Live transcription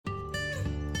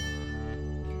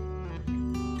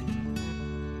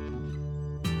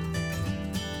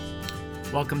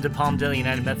Welcome to Palmdale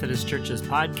United Methodist Church's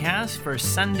podcast for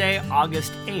Sunday,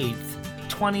 August 8th,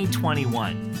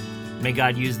 2021. May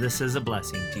God use this as a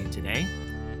blessing to you today.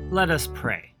 Let us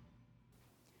pray.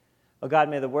 Oh God,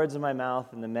 may the words of my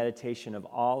mouth and the meditation of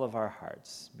all of our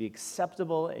hearts be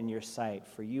acceptable in your sight,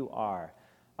 for you are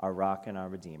our rock and our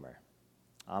Redeemer.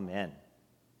 Amen.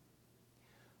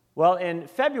 Well, in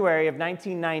February of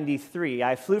 1993,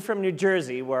 I flew from New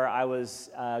Jersey, where I was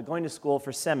going to school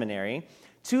for seminary,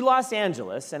 to Los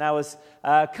Angeles, and I was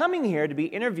coming here to be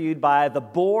interviewed by the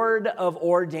Board of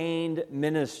Ordained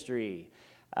Ministry.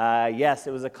 Yes,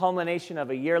 it was a culmination of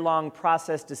a year-long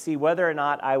process to see whether or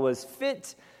not I was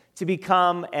fit to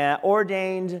become an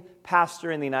ordained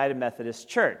pastor in the United Methodist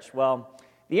Church. Well,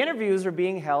 the interviews were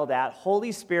being held at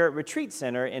Holy Spirit Retreat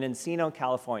Center in Encino,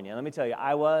 California. Let me tell you,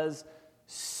 I was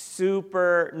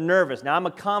super nervous. Now, I'm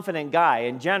a confident guy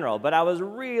in general, but I was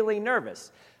really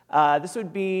nervous. This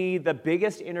would be the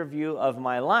biggest interview of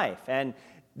my life. And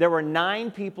there were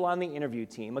 9 people on the interview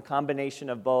team, a combination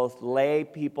of both lay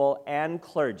people and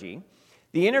clergy.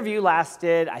 The interview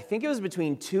lasted, I think it was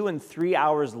between 2 and 3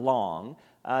 hours long.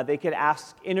 They could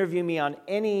interview me on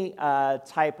any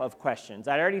type of questions.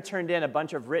 I'd already turned in a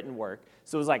bunch of written work,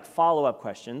 so it was like follow-up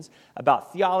questions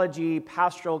about theology,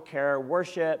 pastoral care,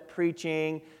 worship,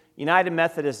 preaching, United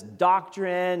Methodist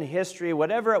doctrine, history,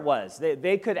 whatever it was.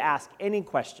 They could ask any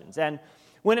questions. And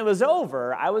when it was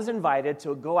over, I was invited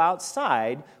to go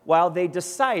outside while they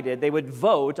decided they would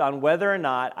vote on whether or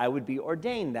not I would be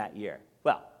ordained that year.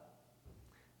 Well,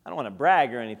 I don't want to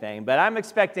brag or anything, but I'm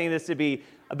expecting this to be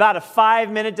about a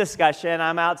 5-minute discussion.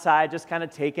 I'm outside just kind of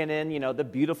taking in, the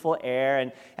beautiful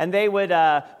air. And they would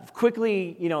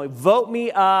quickly, vote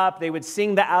me up. They would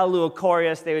sing the Alleluia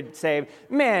chorus. They would say,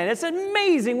 man, it's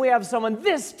amazing we have someone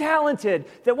this talented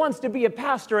that wants to be a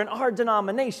pastor in our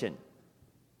denomination.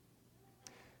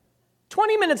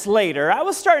 20 minutes later, I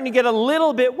was starting to get a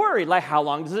little bit worried. Like, how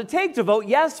long does it take to vote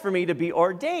yes for me to be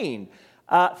ordained?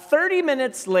 30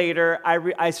 minutes later,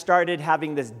 I started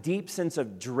having this deep sense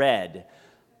of dread.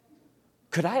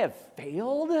 Could I have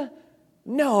failed?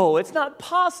 No, it's not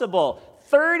possible.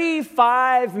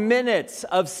 35 minutes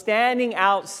of standing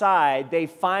outside, they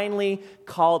finally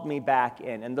called me back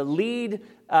in. And the lead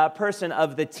person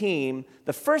of the team,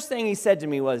 the first thing he said to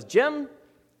me was, Jim,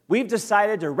 we've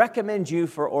decided to recommend you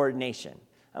for ordination.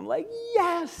 I'm like,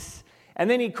 yes. And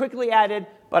then he quickly added,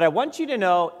 but I want you to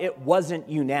know it wasn't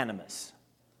unanimous.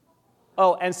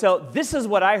 Oh, and so this is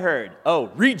what I heard. Oh,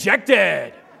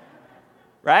 rejected.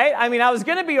 Right? I mean, I was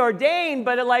going to be ordained,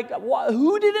 but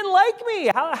who didn't like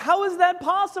me? How is that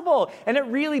possible? And it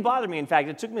really bothered me. In fact,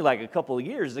 it took me like a couple of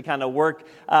years to kind of work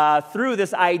through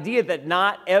this idea that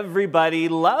not everybody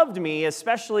loved me,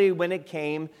 especially when it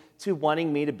came to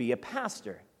wanting me to be a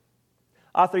pastor.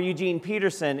 Author Eugene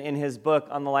Peterson, in his book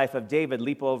on the life of David,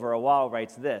 Leap Over a Wall,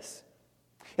 writes this: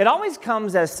 it always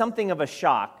comes as something of a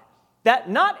shock that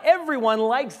not everyone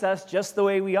likes us just the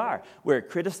way we are. We're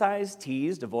criticized,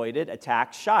 teased, avoided,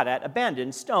 attacked, shot at,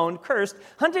 abandoned, stoned, cursed,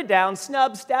 hunted down,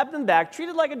 snubbed, stabbed in the back,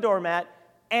 treated like a doormat,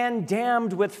 and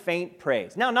damned with faint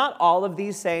praise. Now, not all of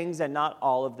these sayings and not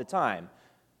all of the time,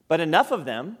 but enough of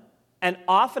them, and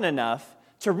often enough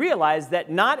to realize that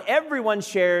not everyone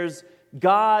shares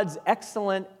God's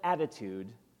excellent attitude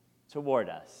toward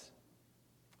us.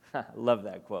 Love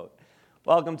that quote.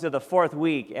 Welcome to the 4th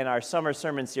week in our summer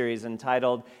sermon series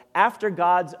entitled After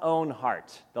God's Own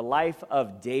Heart, the Life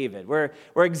of David. We're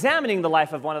examining the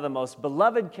life of one of the most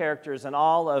beloved characters in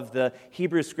all of the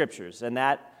Hebrew Scriptures, and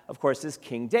that, of course, is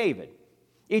King David.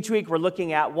 Each week we're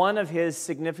looking at one of his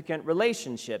significant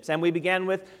relationships, and we began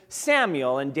with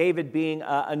Samuel and David being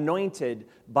anointed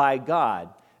by God.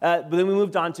 But then we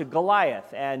moved on to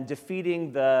Goliath and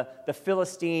defeating the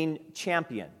Philistine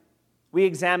champion. We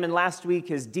examined last week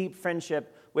his deep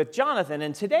friendship with Jonathan,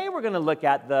 and today we're going to look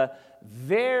at the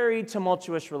very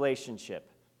tumultuous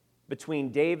relationship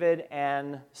between David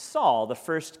and Saul, the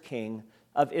first king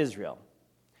of Israel.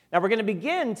 Now, we're going to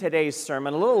begin today's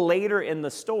sermon a little later in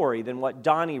the story than what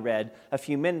Donnie read a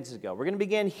few minutes ago. We're going to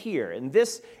begin here in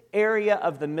this area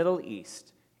of the Middle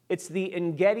East. It's the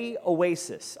En-Gedi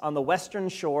Oasis on the western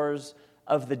shores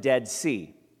of the Dead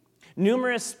Sea.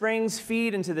 Numerous springs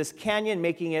feed into this canyon,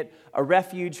 making it a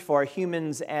refuge for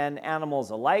humans and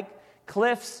animals alike.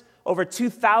 Cliffs over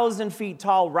 2,000 feet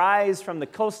tall rise from the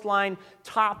coastline,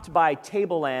 topped by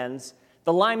tablelands.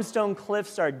 The limestone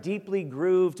cliffs are deeply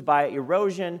grooved by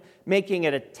erosion, making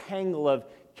it a tangle of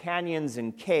canyons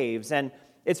and caves. And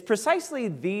it's precisely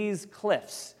these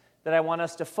cliffs that I want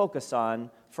us to focus on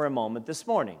for a moment this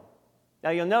morning.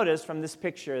 Now, you'll notice from this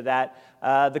picture that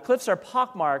the cliffs are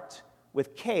pockmarked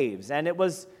with caves, and it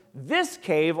was this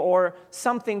cave or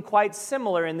something quite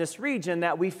similar in this region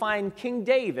that we find King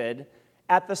David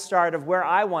at the start of where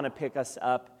I want to pick us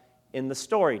up in the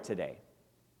story today.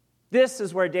 This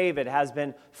is where David has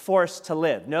been forced to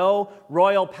live. No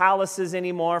royal palaces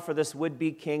anymore for this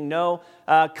would-be king. No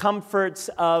comforts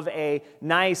of a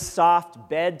nice, soft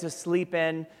bed to sleep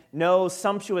in. No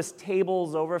sumptuous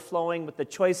tables overflowing with the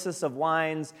choicest of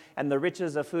wines and the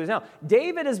riches of foods. No,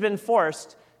 David has been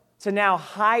forced to now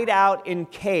hide out in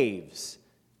caves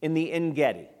in the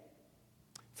En-Gedi.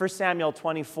 1 Samuel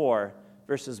 24,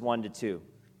 verses 1 to 2.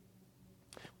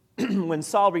 When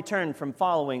Saul returned from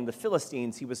following the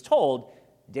Philistines, he was told,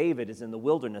 David is in the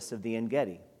wilderness of the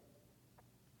En-Gedi.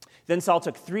 Then Saul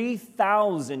took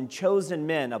 3,000 chosen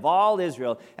men of all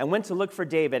Israel and went to look for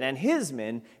David and his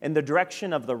men in the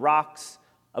direction of the rocks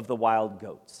of the wild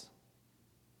goats.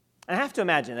 And I have to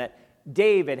imagine that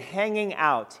David, hanging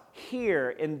out here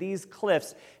in these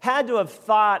cliffs, had to have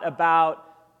thought about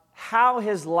how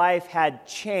his life had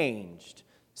changed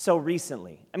so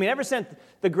recently. I mean, ever since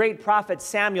the great prophet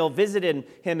Samuel visited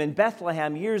him in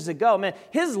Bethlehem years ago, man,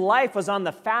 his life was on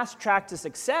the fast track to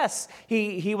success.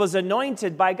 He was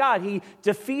anointed by God. He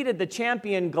defeated the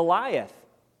champion Goliath.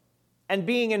 And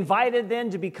being invited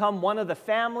then to become one of the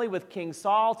family with King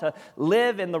Saul to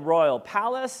live in the royal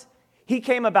palace, he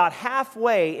came about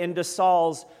halfway into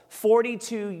Saul's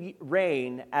 42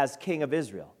 reign as king of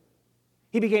Israel.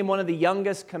 He became one of the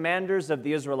youngest commanders of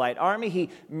the Israelite army. He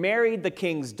married the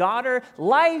king's daughter.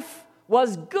 Life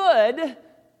was good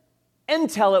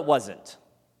until it wasn't.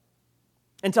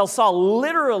 Until Saul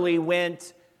literally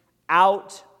went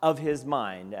out of his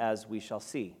mind, as we shall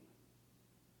see.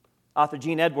 Author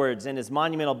Gene Edwards, in his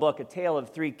monumental book, A Tale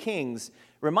of Three Kings,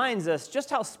 reminds us just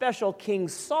how special King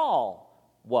Saul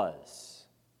was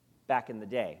back in the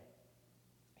day.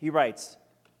 He writes,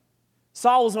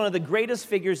 Saul was one of the greatest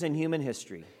figures in human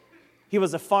history. He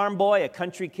was a farm boy, a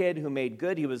country kid who made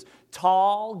good. He was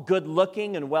tall,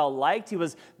 good-looking, and well-liked. He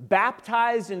was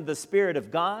baptized into the Spirit of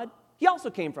God. He also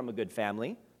came from a good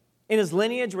family. In his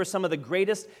lineage were some of the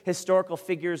greatest historical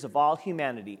figures of all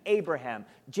humanity. Abraham,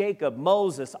 Jacob,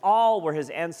 Moses, all were his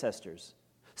ancestors.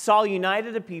 Saul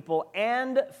united a people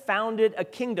and founded a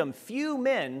kingdom. Few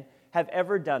men have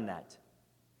ever done that.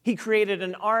 He created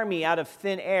an army out of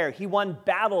thin air. He won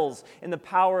battles in the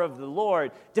power of the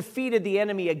Lord, defeated the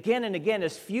enemy again and again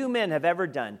as few men have ever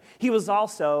done. He was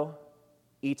also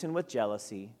eaten with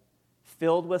jealousy,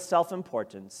 filled with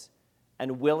self-importance,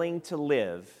 and willing to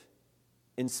live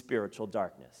in spiritual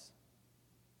darkness.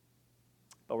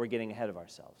 But we're getting ahead of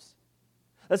ourselves.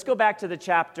 Let's go back to the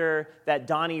chapter that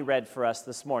Donnie read for us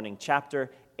this morning,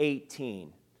 chapter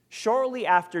 18. Shortly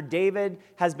after David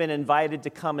has been invited to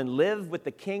come and live with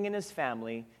the king and his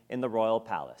family in the royal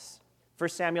palace. 1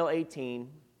 Samuel 18,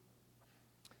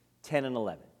 10 and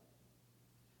 11.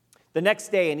 The next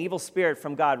day, an evil spirit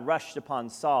from God rushed upon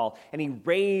Saul, and he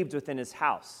raved within his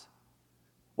house,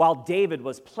 while David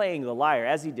was playing the lyre,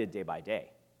 as he did day by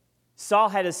day. Saul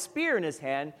had a spear in his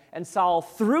hand, and Saul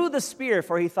threw the spear,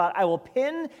 for he thought, I will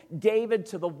pin David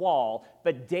to the wall.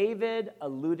 But David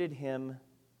eluded him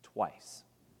twice.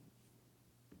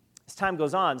 As time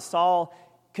goes on, Saul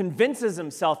convinces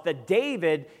himself that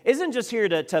David isn't just here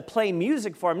to play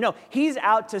music for him. No, he's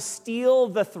out to steal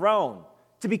the throne,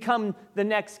 to become the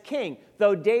next king,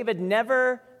 though David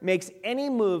never makes any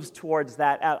moves towards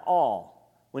that at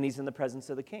all when he's in the presence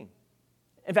of the king.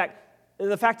 In fact,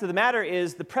 the fact of the matter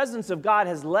is the presence of God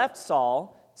has left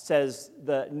Saul, says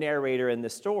the narrator in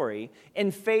this story, in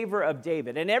favor of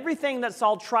David. And everything that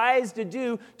Saul tries to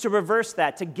do to reverse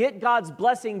that, to get God's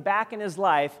blessing back in his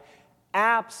life,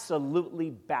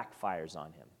 absolutely backfires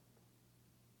on him.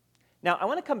 Now, I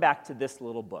want to come back to this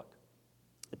little book,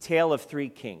 A Tale of Three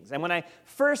Kings. And when I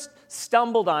first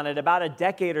stumbled on it about a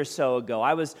decade or so ago,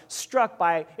 I was struck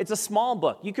by, it's a small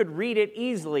book. You could read it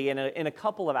easily in a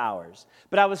couple of hours.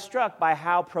 But I was struck by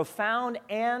how profound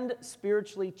and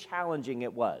spiritually challenging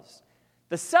it was.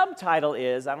 The subtitle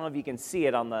is, I don't know if you can see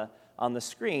it on the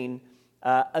screen,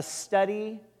 A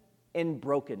Study in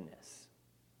Brokenness.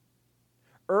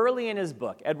 Early in his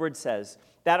book, Edwards says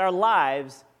that our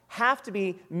lives have to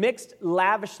be mixed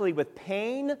lavishly with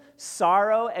pain,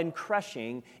 sorrow, and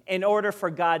crushing in order for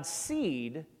God's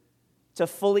seed to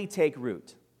fully take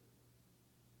root.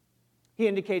 He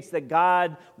indicates that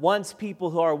God wants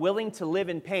people who are willing to live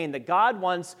in pain, that God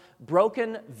wants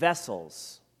broken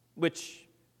vessels, which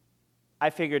I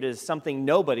figured is something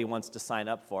nobody wants to sign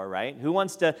up for, right? Who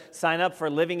wants to sign up for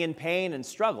living in pain and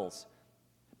struggles?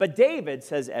 But David,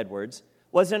 says Edwards,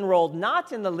 was enrolled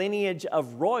not in the lineage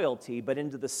of royalty, but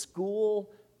into the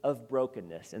school of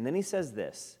brokenness. And then he says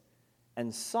this,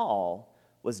 and Saul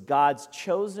was God's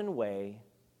chosen way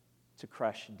to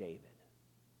crush David.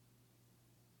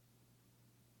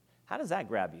 How does that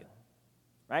grab you?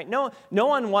 Right? No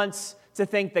one wants to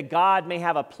think that God may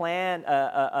have a plan,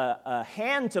 a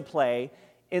hand to play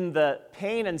in the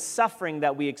pain and suffering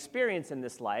that we experience in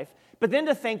this life, but then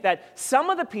to think that some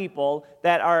of the people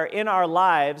that are in our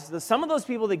lives, some of those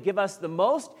people that give us the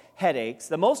most headaches,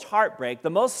 the most heartbreak, the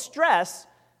most stress,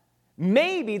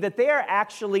 maybe that they are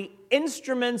actually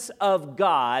instruments of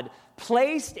God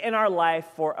placed in our life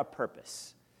for a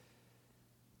purpose.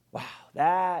 Wow,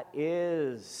 that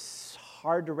is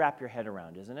hard to wrap your head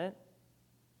around, isn't it?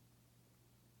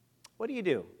 What do you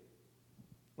do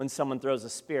when someone throws a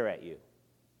spear at you?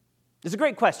 It's a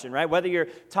great question, right? Whether you're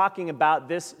talking about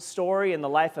this story in the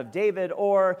life of David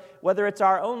or whether it's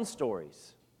our own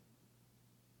stories.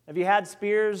 Have you had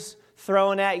spears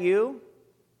thrown at you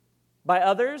by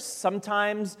others?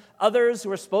 Sometimes others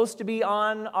who are supposed to be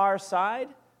on our side?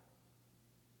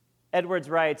 Edwards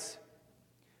writes,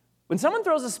 when someone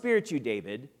throws a spear at you,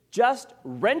 David, just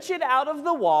wrench it out of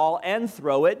the wall and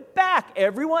throw it back.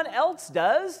 Everyone else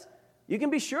does. You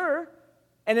can be sure.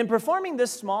 And in performing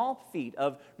this small feat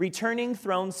of returning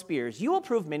thrown spears, you will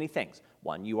prove many things.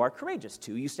 1, you are courageous.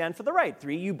 2, you stand for the right.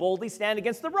 3, you boldly stand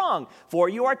against the wrong. 4,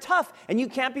 you are tough and you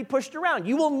can't be pushed around.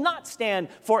 You will not stand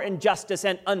for injustice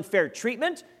and unfair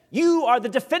treatment. You are the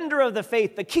defender of the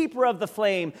faith, the keeper of the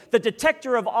flame, the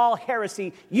detector of all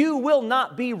heresy. You will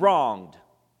not be wronged.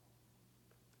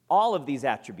 All of these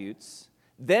attributes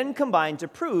then combine to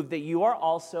prove that you are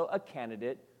also a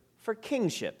candidate for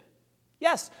kingship.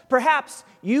 Yes, perhaps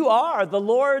you are the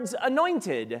Lord's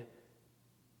anointed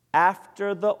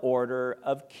after the order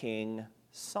of King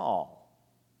Saul.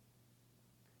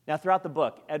 Now, throughout the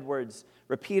book, Edwards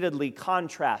repeatedly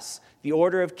contrasts the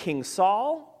order of King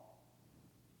Saul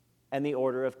and the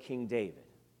order of King David.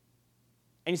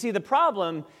 And you see, the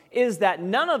problem is that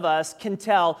none of us can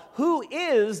tell who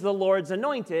is the Lord's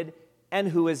anointed and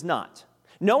who is not.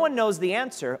 No one knows the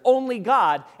answer, only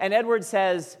God. And Edward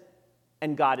says,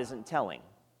 and God isn't telling.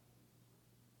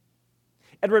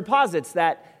 Edward posits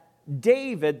that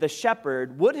David, the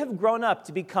shepherd, would have grown up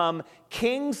to become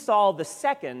King Saul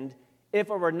II if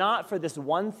it were not for this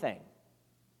one thing,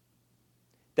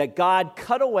 that God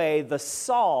cut away the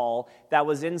Saul that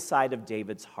was inside of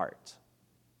David's heart.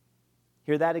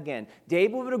 Hear that again.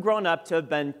 David would have grown up to have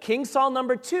been King Saul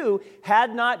II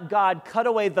had not God cut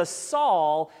away the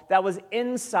Saul that was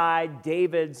inside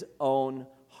David's own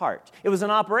heart. It was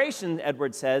an operation,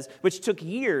 Edward says, which took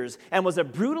years and was a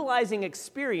brutalizing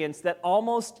experience that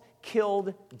almost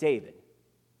killed David.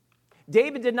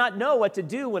 David did not know what to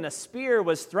do when a spear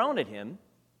was thrown at him.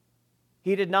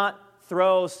 He did not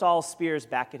throw Saul's spears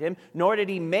back at him, nor did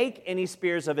he make any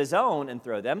spears of his own and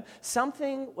throw them.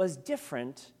 Something was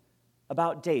different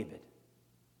about David.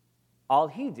 All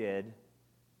he did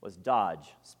was dodge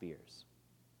spears.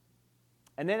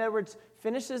 And then Edwards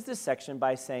finishes this section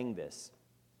by saying this.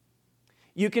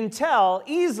 You can tell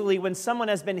easily when someone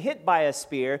has been hit by a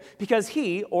spear because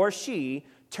he or she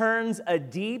turns a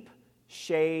deep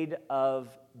shade of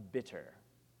bitter.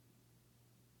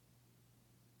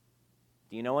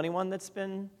 Do you know anyone that's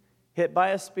been hit by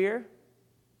a spear?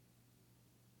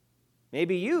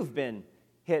 Maybe you've been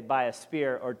hit by a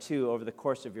spear or two over the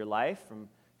course of your life from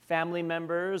family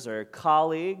members or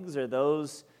colleagues or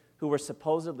those who were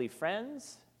supposedly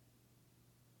friends.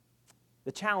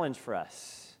 The challenge for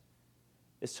us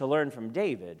is to learn from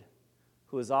David,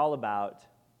 who is all about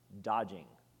dodging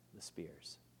the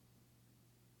spears.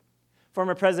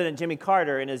 Former President Jimmy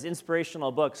Carter, in his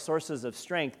inspirational book, Sources of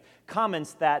Strength,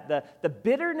 comments that the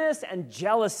bitterness and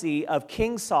jealousy of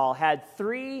King Saul had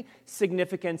 3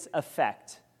 significant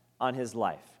effects on his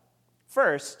life.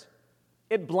 First,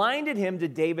 it blinded him to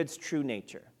David's true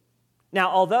nature. Now,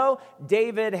 although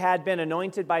David had been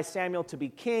anointed by Samuel to be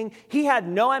king, he had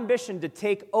no ambition to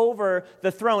take over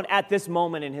the throne at this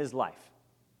moment in his life.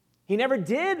 He never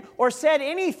did or said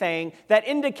anything that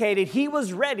indicated he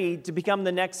was ready to become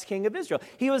the next king of Israel.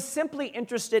 He was simply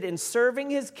interested in serving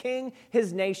his king,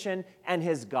 his nation, and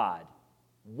his God,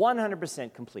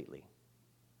 100% completely.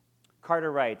 Carter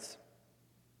writes,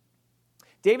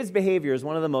 David's behavior is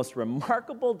one of the most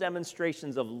remarkable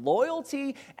demonstrations of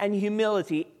loyalty and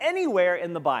humility anywhere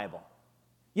in the Bible.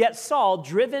 Yet Saul,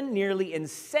 driven nearly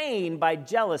insane by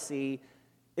jealousy,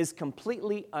 is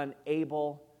completely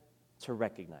unable to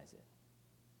recognize it.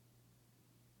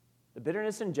 The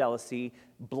bitterness and jealousy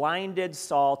blinded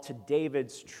Saul to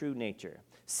David's true nature.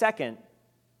 Second,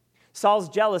 Saul's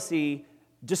jealousy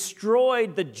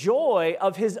destroyed the joy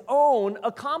of his own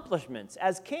accomplishments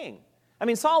as king. I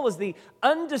mean, Saul was the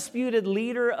undisputed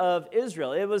leader of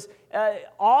Israel. It was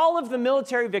all of the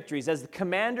military victories as the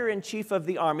commander-in-chief of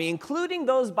the army, including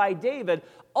those by David,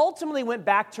 ultimately went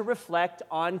back to reflect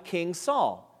on King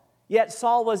Saul. Yet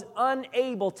Saul was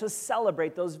unable to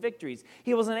celebrate those victories.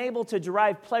 He was unable to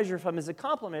derive pleasure from his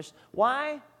accomplishments.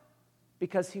 Why?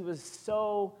 Because he was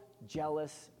so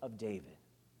jealous of David.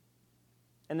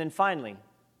 And then finally,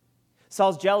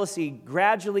 Saul's jealousy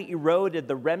gradually eroded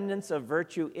the remnants of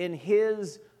virtue in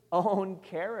his own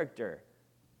character.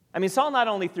 I mean, Saul not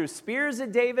only threw spears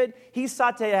at David, he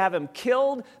sought to have him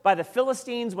killed by the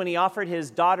Philistines when he offered his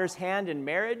daughter's hand in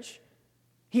marriage.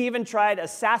 He even tried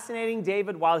assassinating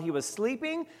David while he was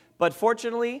sleeping, but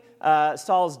fortunately,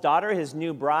 Saul's daughter, his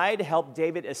new bride, helped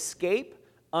David escape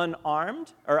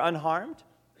unharmed.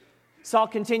 Saul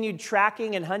continued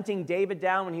tracking and hunting David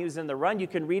down when he was in the run. You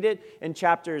can read it in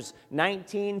chapters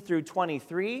 19 through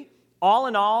 23. All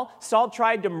in all, Saul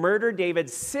tried to murder David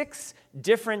 6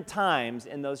 different times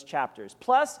in those chapters.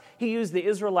 Plus, he used the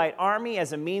Israelite army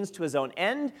as a means to his own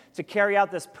end to carry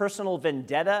out this personal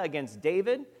vendetta against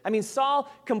David. I mean,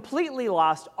 Saul completely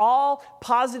lost all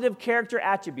positive character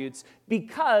attributes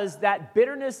because that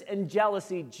bitterness and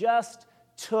jealousy just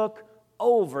took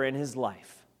over in his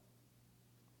life.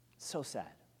 So sad.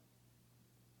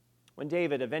 When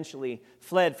David eventually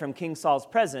fled from King Saul's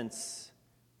presence,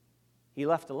 he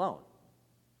left alone.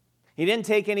 He didn't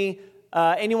take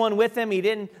anyone with him. He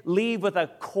didn't leave with a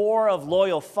core of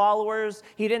loyal followers.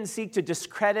 He didn't seek to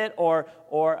discredit or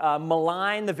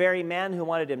malign the very man who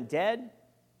wanted him dead.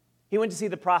 He went to see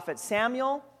the prophet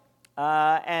Samuel,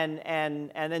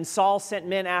 and then Saul sent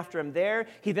men after him there.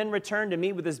 He then returned to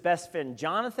meet with his best friend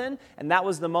Jonathan, and that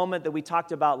was the moment that we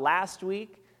talked about last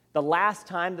week. The last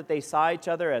time that they saw each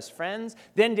other as friends.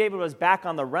 Then David was back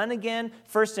on the run again,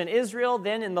 first in Israel,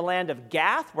 then in the land of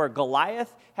Gath, where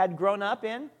Goliath had grown up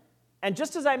in. And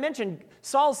just as I mentioned,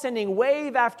 Saul's sending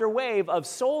wave after wave of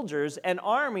soldiers and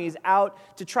armies out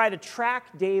to try to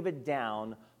track David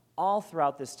down all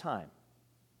throughout this time.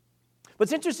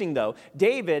 What's interesting, though,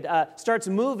 David starts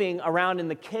moving around in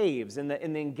the caves in the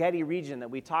En-Gedi region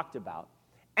that we talked about.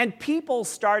 And people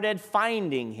started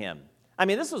finding him. I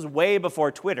mean, this was way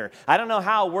before Twitter. I don't know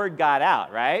how word got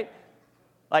out, right?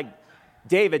 Like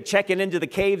David checking into the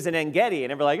caves in En-Gedi,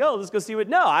 and everybody's like, oh, let's go see what.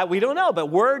 No, we don't know, but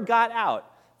word got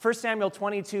out. 1 Samuel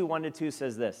 22, 1-2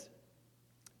 says this.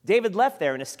 David left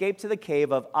there and escaped to the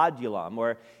cave of Adullam,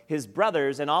 where his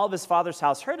brothers and all of his father's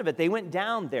house heard of it. They went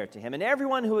down there to him, and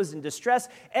everyone who was in distress,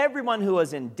 everyone who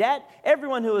was in debt,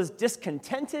 everyone who was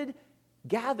discontented,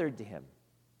 gathered to him.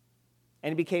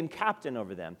 And he became captain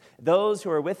over them. Those who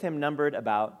were with him numbered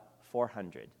about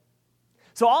 400.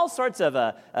 So all sorts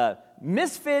of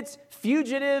misfits,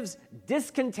 fugitives,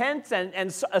 discontents,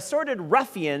 and assorted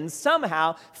ruffians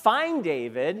somehow find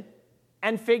David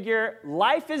and figure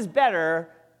life is better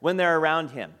when they're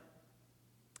around him.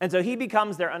 And so he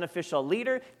becomes their unofficial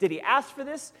leader. Did he ask for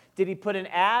this? Did he put an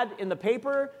ad in the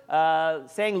paper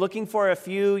saying looking for a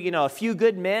few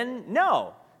good men?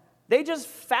 No. They just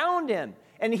found him.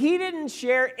 And he didn't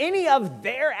share any of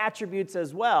their attributes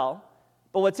as well.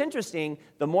 But what's interesting,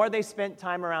 the more they spent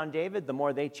time around David, the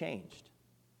more they changed.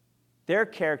 Their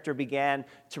character began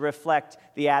to reflect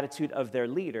the attitude of their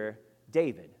leader,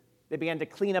 David. They began to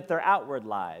clean up their outward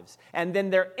lives. And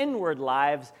then their inward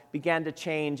lives began to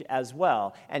change as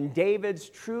well. And David's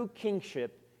true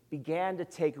kingship began to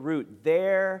take root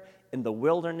there in the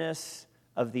wilderness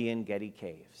of the En-Gedi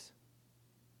caves.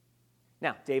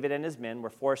 Now, David and his men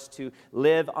were forced to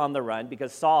live on the run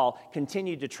because Saul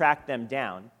continued to track them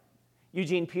down.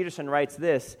 Eugene Peterson writes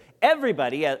this: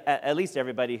 everybody, at least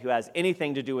everybody who has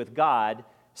anything to do with God,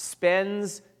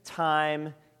 spends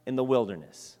time in the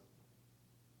wilderness.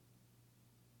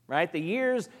 Right? The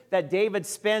years that David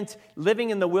spent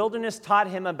living in the wilderness taught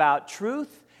him about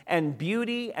truth and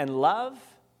beauty and love.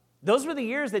 Those were the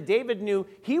years that David knew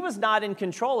he was not in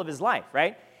control of his life,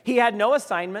 right? He had no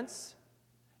assignments.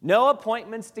 No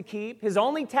appointments to keep. His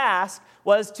only task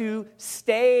was to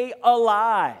stay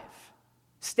alive.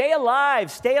 Stay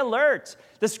alive, stay alert.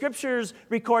 The scriptures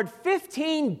record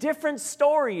 15 different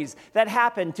stories that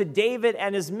happened to David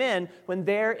and his men when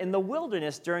they're in the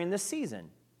wilderness during this season.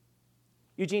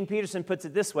 Eugene Peterson puts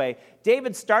it this way: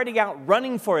 David started out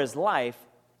running for his life,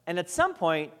 and at some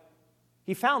point,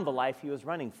 he found the life he was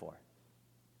running for.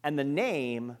 And the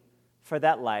name for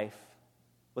that life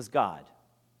was God.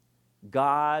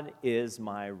 God is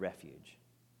my refuge.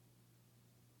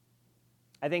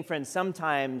 I think, friends,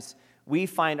 sometimes we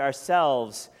find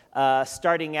ourselves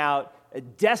starting out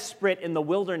desperate in the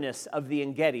wilderness of the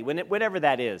En-Gedi, whatever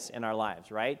that is in our lives,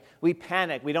 right? We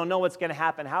panic. We don't know what's going to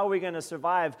happen. How are we going to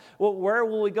survive? Well, where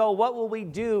will we go? What will we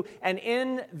do? And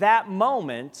in that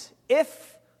moment,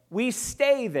 if we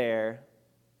stay there,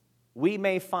 we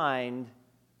may find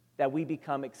that we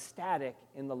become ecstatic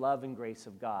in the love and grace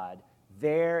of God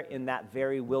there in that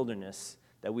very wilderness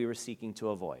that we were seeking to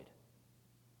avoid.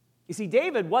 You see,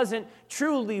 David wasn't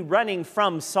truly running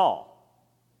from Saul.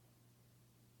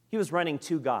 He was running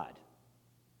to God.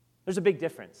 There's a big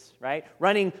difference, right?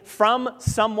 Running from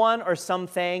someone or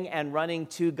something and running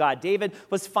to God. David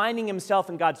was finding himself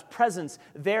in God's presence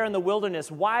there in the wilderness,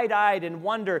 wide-eyed in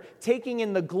wonder, taking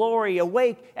in the glory,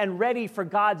 awake and ready for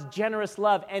God's generous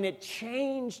love. And it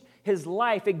changed his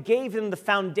life. It gave him the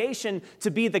foundation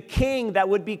to be the king that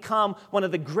would become one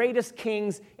of the greatest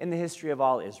kings in the history of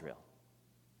all Israel.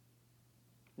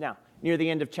 Now, near the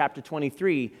end of chapter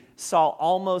 23, Saul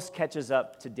almost catches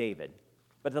up to David.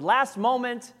 But at the last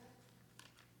moment,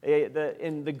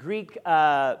 in the Greek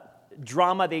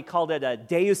drama, they called it a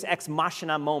deus ex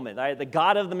machina moment. Right? The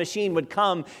God of the machine would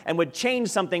come and would change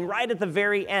something right at the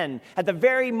very end. At the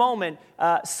very moment,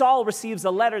 Saul receives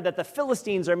a letter that the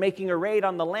Philistines are making a raid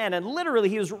on the land. And literally,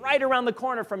 he was right around the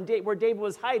corner from where David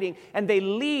was hiding. And they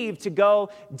leave to go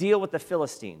deal with the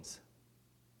Philistines.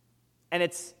 And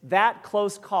it's that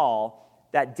close call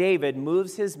that David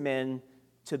moves his men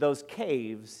to those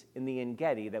caves in the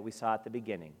En-Gedi that we saw at the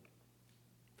beginning.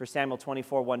 1 Samuel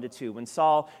 24, 1-2. When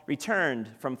Saul returned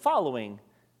from following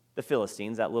the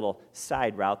Philistines, that little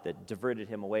side route that diverted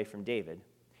him away from David,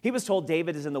 he was told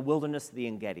David is in the wilderness of the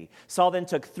En-Gedi. Saul then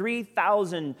took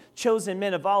 3,000 chosen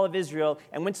men of all of Israel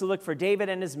and went to look for David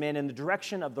and his men in the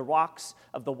direction of the rocks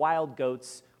of the wild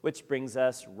goats, which brings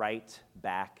us right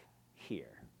back here.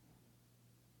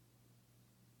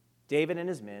 David and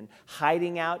his men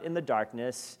hiding out in the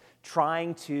darkness,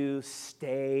 trying to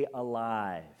stay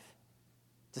alive,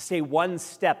 to stay one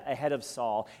step ahead of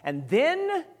Saul. And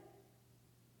then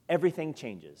everything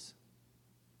changes.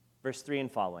 Verse 3 and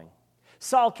following.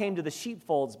 Saul came to the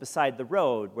sheepfolds beside the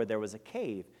road where there was a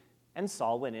cave, and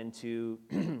Saul went in to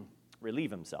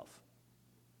relieve himself.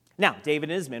 Now, David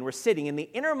and his men were sitting in the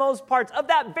innermost parts of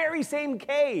that very same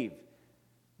cave.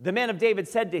 The men of David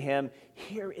said to him,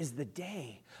 "Here is the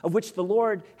day of which the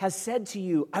Lord has said to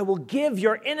you, I will give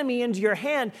your enemy into your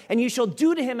hand, and you shall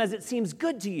do to him as it seems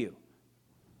good to you."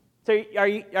 So are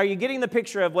you getting the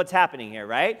picture of what's happening here,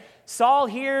 right? Saul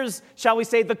hears, shall we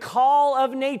say, the call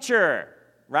of nature,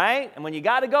 right? And when you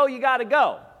got to go, you got to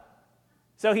go.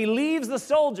 So he leaves the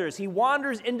soldiers. He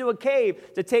wanders into a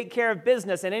cave to take care of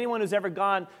business. And anyone who's ever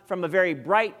gone from a very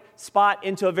bright spot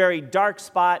into a very dark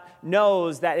spot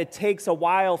knows that it takes a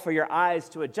while for your eyes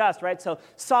to adjust, right? So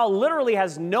Saul literally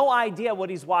has no idea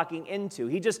what he's walking into.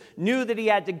 He just knew that he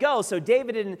had to go. So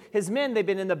David and his men, they've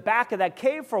been in the back of that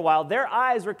cave for a while. Their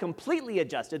eyes were completely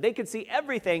adjusted. They could see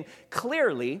everything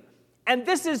clearly. And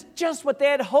this is just what they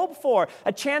had hoped for,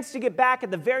 a chance to get back at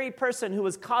the very person who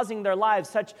was causing their lives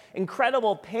such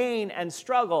incredible pain and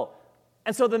struggle.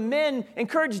 And so the men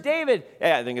encouraged David,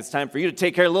 "Hey, I think it's time for you to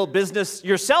take care of a little business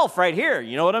yourself right here.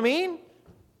 You know what I mean?"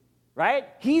 Right?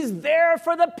 He's there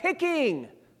for the picking.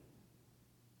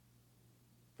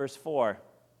 Verse 4.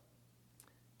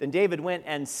 Then David went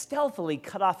and stealthily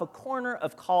cut off a corner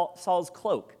of Saul's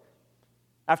cloak.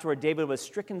 Afterward, David was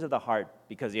stricken to the heart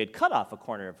because he had cut off a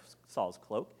corner of Saul's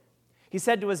cloak. He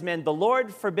said to his men, "The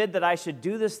Lord forbid that I should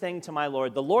do this thing to my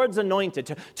Lord, the Lord's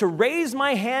anointed, to raise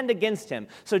my hand against him."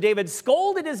 So David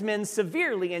scolded his men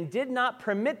severely and did not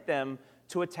permit them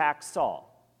to attack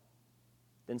Saul.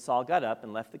 Then Saul got up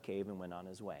and left the cave and went on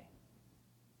his way.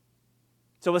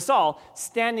 So with Saul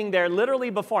standing there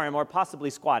literally before him, or possibly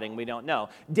squatting, we don't know,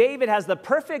 David has the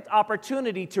perfect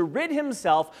opportunity to rid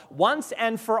himself once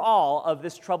and for all of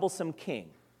this troublesome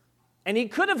king. And he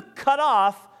could have cut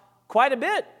off quite a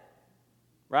bit,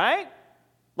 right?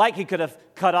 Like he could have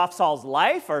cut off Saul's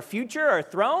life or future or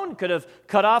throne, could have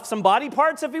cut off some body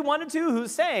parts if he wanted to,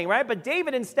 who's saying, right? But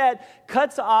David instead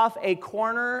cuts off a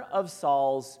corner of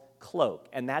Saul's cloak,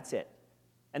 and that's it.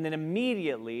 And then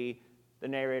immediately, the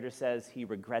narrator says he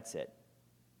regrets it.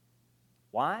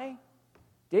 Why?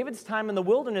 David's time in the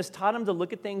wilderness taught him to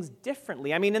look at things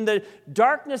differently. I mean, in the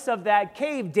darkness of that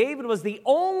cave, David was the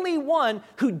only one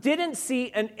who didn't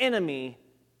see an enemy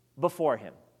before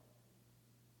him.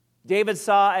 David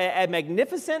saw a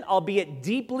magnificent, albeit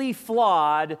deeply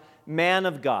flawed man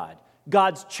of God,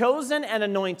 God's chosen and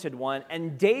anointed one,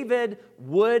 and David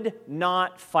would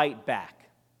not fight back.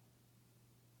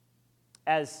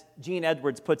 As Gene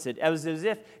Edwards puts it was as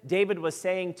if David was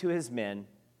saying to his men,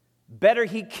 Better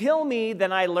he kill me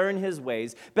than I learn his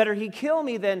ways. Better he kill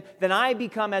me than I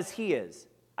become as he is.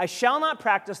 I shall not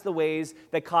practice the ways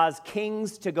that cause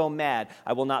kings to go mad.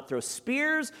 I will not throw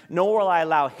spears, nor will I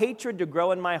allow hatred to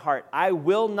grow in my heart. I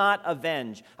will not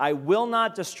avenge. I will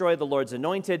not destroy the Lord's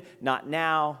anointed, not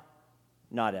now,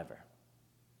 not ever.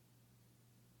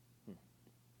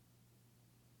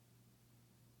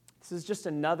 This is just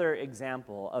another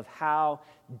example of how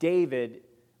David,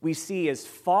 we see, is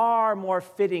far more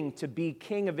fitting to be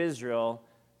king of Israel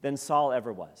than Saul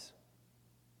ever was.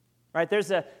 Right?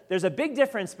 There's a big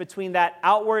difference between that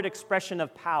outward expression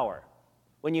of power,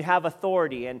 when you have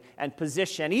authority and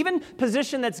position, even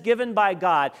position that's given by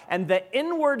God, and the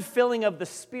inward filling of the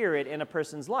Spirit in a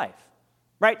person's life.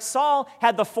 Right? Saul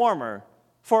had the former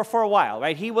for a while,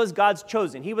 right? He was God's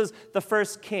chosen. He was the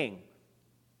first king.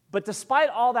 But despite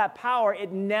all that power,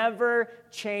 it never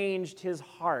changed his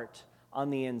heart on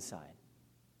the inside.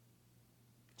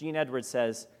 Gene Edwards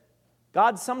says,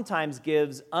 God sometimes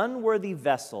gives unworthy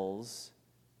vessels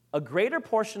a greater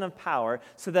portion of power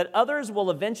so that others will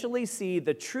eventually see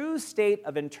the true state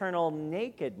of internal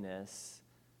nakedness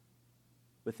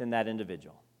within that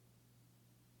individual.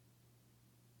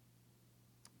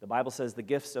 The Bible says the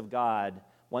gifts of God,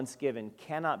 once given,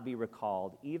 cannot be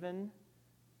recalled, even,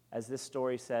 as this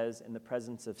story says, in the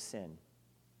presence of sin.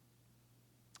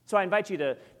 So I invite you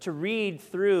to read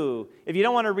through, if you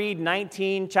don't want to read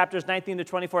chapters 19 to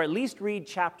 24, at least read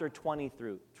chapter 20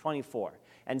 through 24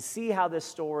 and see how this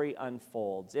story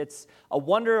unfolds. It's a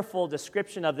wonderful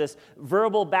description of this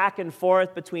verbal back and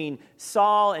forth between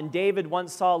Saul and David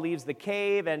once Saul leaves the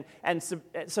cave. And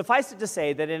suffice it to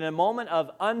say that in a moment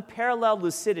of unparalleled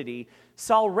lucidity,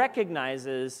 Saul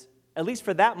recognizes, at least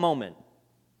for that moment,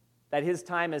 that his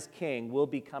time as king will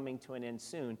be coming to an end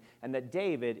soon, and that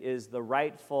David is the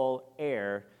rightful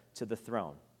heir to the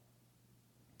throne.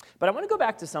 But I want to go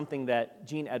back to something that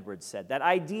Gene Edwards said, that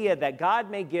idea that God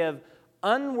may give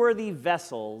unworthy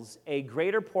vessels a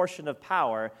greater portion of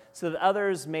power so that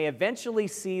others may eventually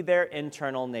see their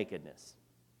internal nakedness.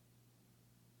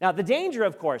 Now, the danger,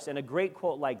 of course, in a great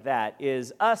quote like that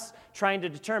is us trying to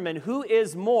determine who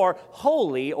is more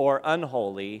holy or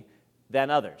unholy than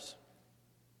others.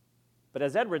 But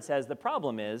as Edward says, the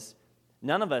problem is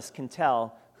none of us can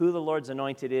tell who the Lord's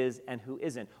anointed is and who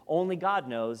isn't. Only God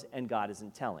knows, and God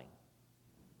isn't telling.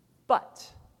 But,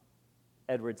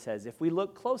 Edward says, if we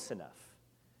look close enough,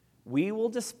 we will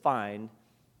just find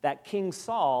that King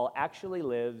Saul actually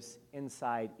lives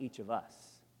inside each of us.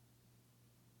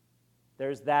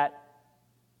 There's that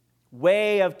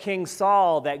way of King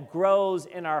Saul that grows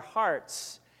in our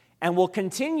hearts and will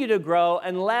continue to grow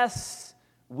unless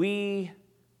we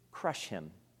crush him,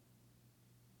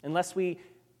 unless we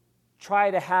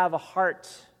try to have a heart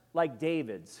like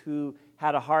David's, who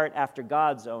had a heart after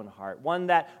God's own heart, one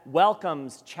that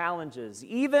welcomes challenges,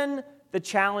 even the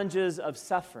challenges of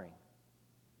suffering.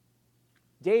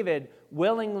 David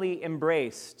willingly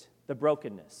embraced the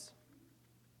brokenness.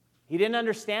 He didn't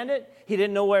understand it. He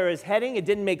didn't know where it was heading. It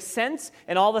didn't make sense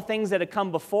in all the things that had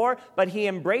come before, but he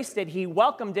embraced it. He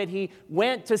welcomed it. He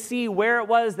went to see where it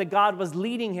was that God was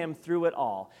leading him through it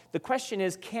all. The question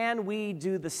is, can we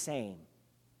do the same?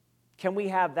 Can we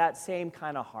have that same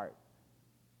kind of heart?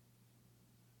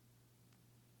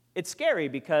 It's scary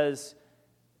because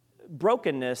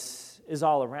brokenness is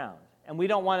all around, and we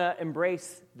don't want to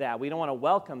embrace that. We don't want to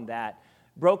welcome that.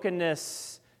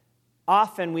 Brokenness,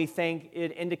 often we think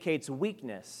it indicates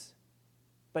weakness.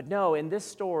 But no, in this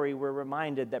story, we're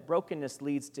reminded that brokenness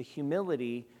leads to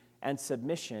humility and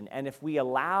submission. And if we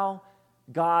allow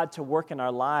God to work in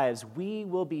our lives, we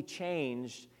will be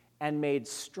changed and made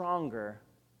stronger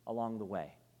along the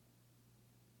way.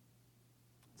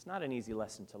 It's not an easy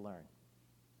lesson to learn.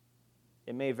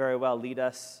 It may very well lead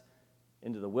us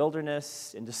into the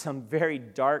wilderness, into some very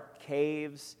dark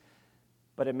caves,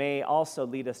 but it may also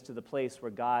lead us to the place where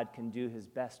God can do his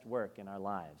best work in our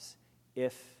lives,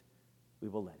 if we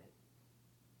will let it.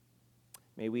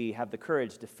 May we have the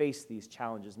courage to face these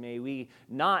challenges. May we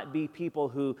not be people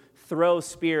who throw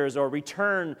spears or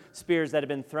return spears that have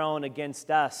been thrown against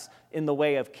us in the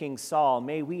way of King Saul.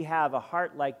 May we have a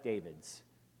heart like David's,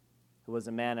 who was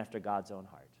a man after God's own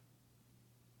heart.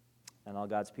 And all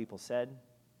God's people said,